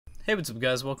Hey, what's up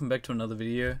guys, welcome back to another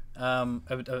video.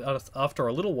 After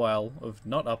a little while of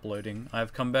not uploading,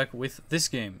 I've come back with this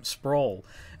game, Sprawl.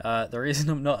 The reason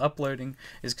I'm not uploading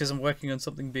is because I'm working on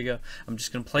something bigger. I'm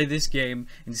just going to play this game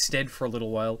instead for a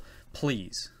little while,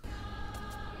 please.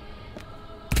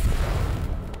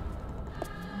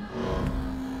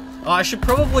 I should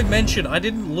probably mention, I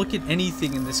didn't look at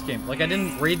anything in this game. Like, I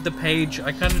didn't read the page,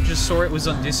 I kind of just saw it was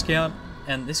on discount,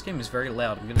 and this game is very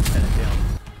loud. I'm going to turn it down.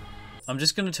 I'm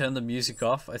just going to turn the music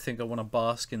off. I think I want to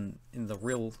bask in the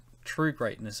real, true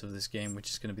greatness of this game, which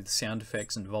is going to be the sound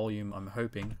effects and volume, I'm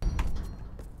hoping.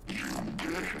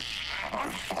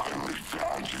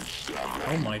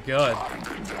 Oh my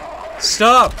god.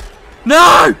 Stop!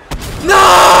 No!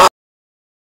 No!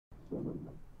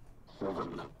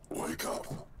 Wake up.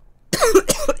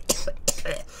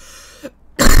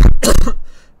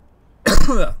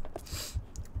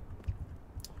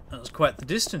 That was quite the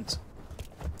distance.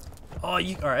 Oh,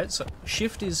 alright, so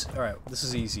shift is... Alright, this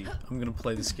is easy. I'm gonna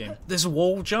play this game. There's a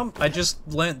wall jump? I just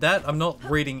learnt that. I'm not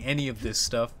reading any of this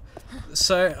stuff.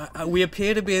 So, we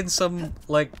appear to be in some,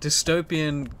 like,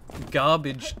 dystopian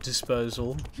garbage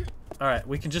disposal. Alright,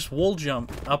 we can just wall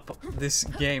jump up this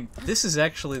game. This is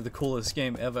actually the coolest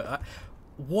game ever.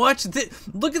 What?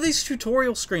 Look at these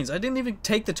tutorial screens. I didn't even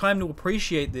take the time to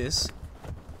appreciate this.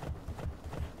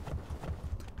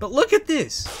 But look at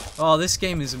this! Oh, this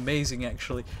game is amazing,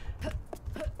 actually.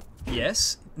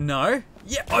 Yes? No?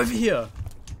 Yeah, over here!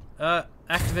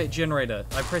 Activate generator.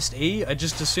 I pressed E. I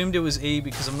just assumed it was E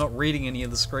because I'm not reading any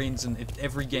of the screens and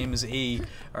every game is E.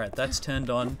 Alright, that's turned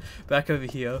on. Back over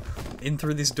here. In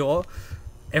through this door.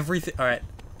 Everything. Alright.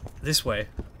 This way.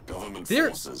 Government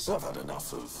forces have had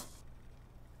enough of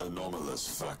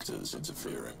anomalous factors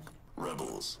interfering.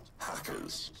 Rebels,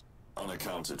 hackers,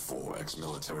 unaccounted for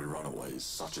ex-military runaways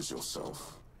such as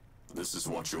yourself. This is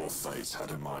what your fate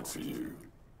had in mind for you.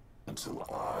 Until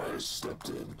I stepped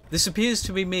in. This appears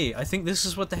to be me. I think this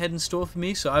is what they had in store for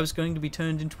me, so I was going to be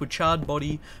turned into a charred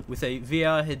body with a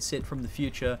VR headset from the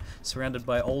future, surrounded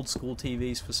by old school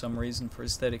TVs for some reason, for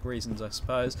aesthetic reasons I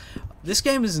suppose. This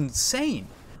game is insane.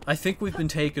 I think we've been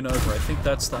taken over. I think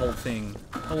that's the whole thing.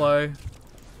 Hello.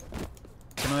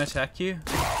 Can I attack you?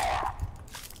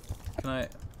 Can I...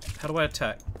 How do I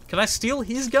attack? Can I steal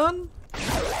his gun?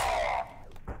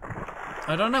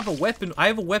 I don't have a weapon. I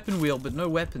have a weapon wheel, but no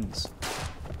weapons.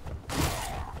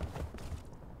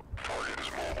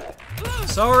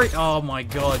 Sorry. Oh my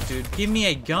god, dude. Give me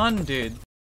a gun, dude.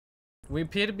 We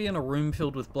appear to be in a room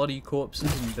filled with bloody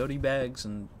corpses and dirty bags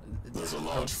and... There's a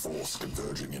large force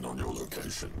converging in on your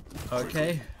location.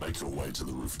 Okay. Quickly, make your way to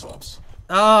the rooftops.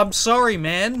 I'm sorry,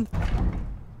 man.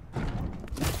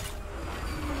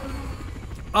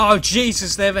 Oh,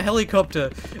 Jesus, they have a helicopter.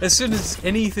 As soon as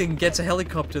anything gets a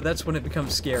helicopter, that's when it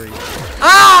becomes scary.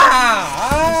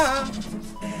 Ah!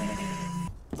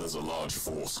 There's a large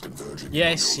force converging.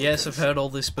 Yes, yes, I've heard all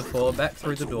this before. Back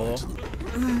through the door.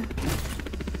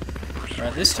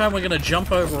 Alright, this time we're gonna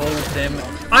jump over all of them.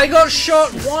 I got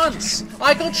shot once!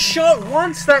 I got shot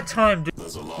once that time, dude!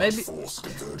 There's a large force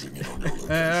converging in on your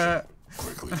location.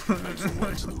 Quickly, make your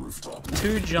way to the rooftop.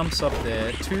 2 jumps up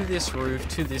there, to this roof,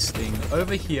 to this thing,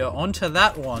 over here, onto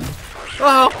that one.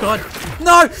 Oh god!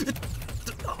 No!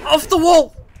 Off the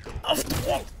wall! Off the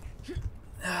wall!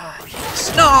 Ah,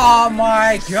 yes. Oh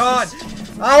my god!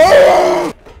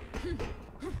 Oh!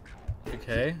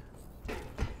 Okay.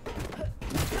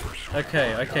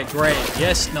 Okay, great.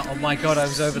 Yes, no, oh my god, I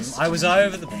was over them. I was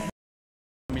over them.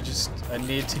 I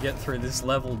need to get through this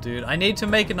level, dude. I need to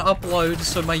make an upload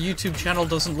so my YouTube channel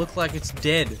doesn't look like it's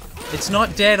dead. It's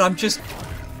not dead, I'm just...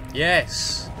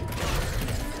 Yes.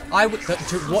 I would...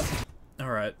 What?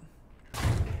 Alright.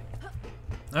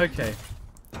 Okay.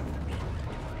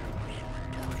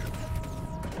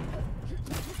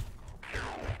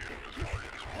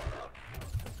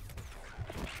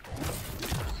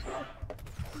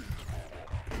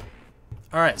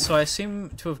 Alright, so I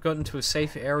seem to have gotten to a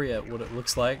safe area, what it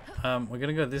looks like. We're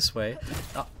gonna go this way.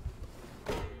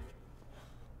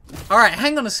 Alright,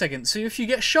 hang on a second. So if you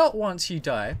get shot once, you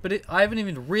die. But I haven't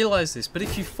even realized this, but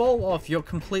if you fall off, you're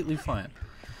completely fine.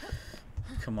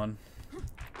 Come on.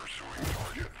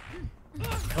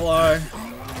 Hello.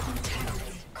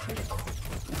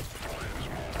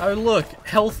 Oh look,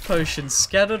 health potions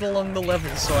scattered along the level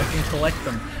so I can collect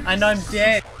them. And I'm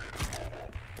dead.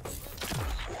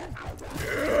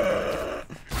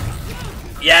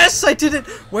 Yes, I did it!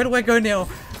 Where do I go now?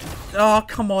 Oh,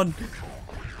 come on.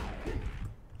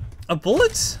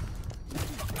 Bullets?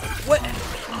 What?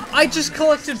 I just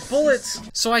collected bullets!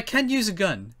 So I can use a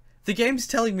gun. The game's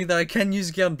telling me that I can use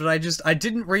a gun, but I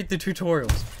didn't read the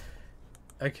tutorials.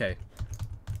 Okay.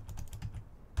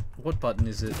 What button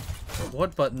is it?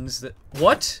 What button is that?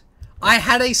 What? I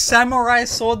had a samurai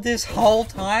sword this whole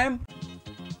time?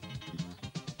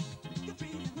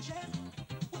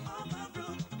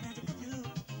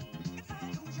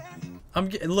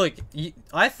 Look,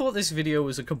 I thought this video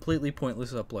was a completely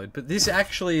pointless upload, but this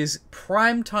actually is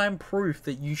prime time proof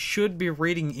that you should be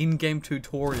reading in-game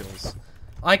tutorials.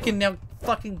 I can now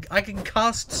I can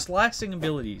cast slicing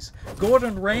abilities.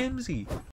 Gordon Ramsay.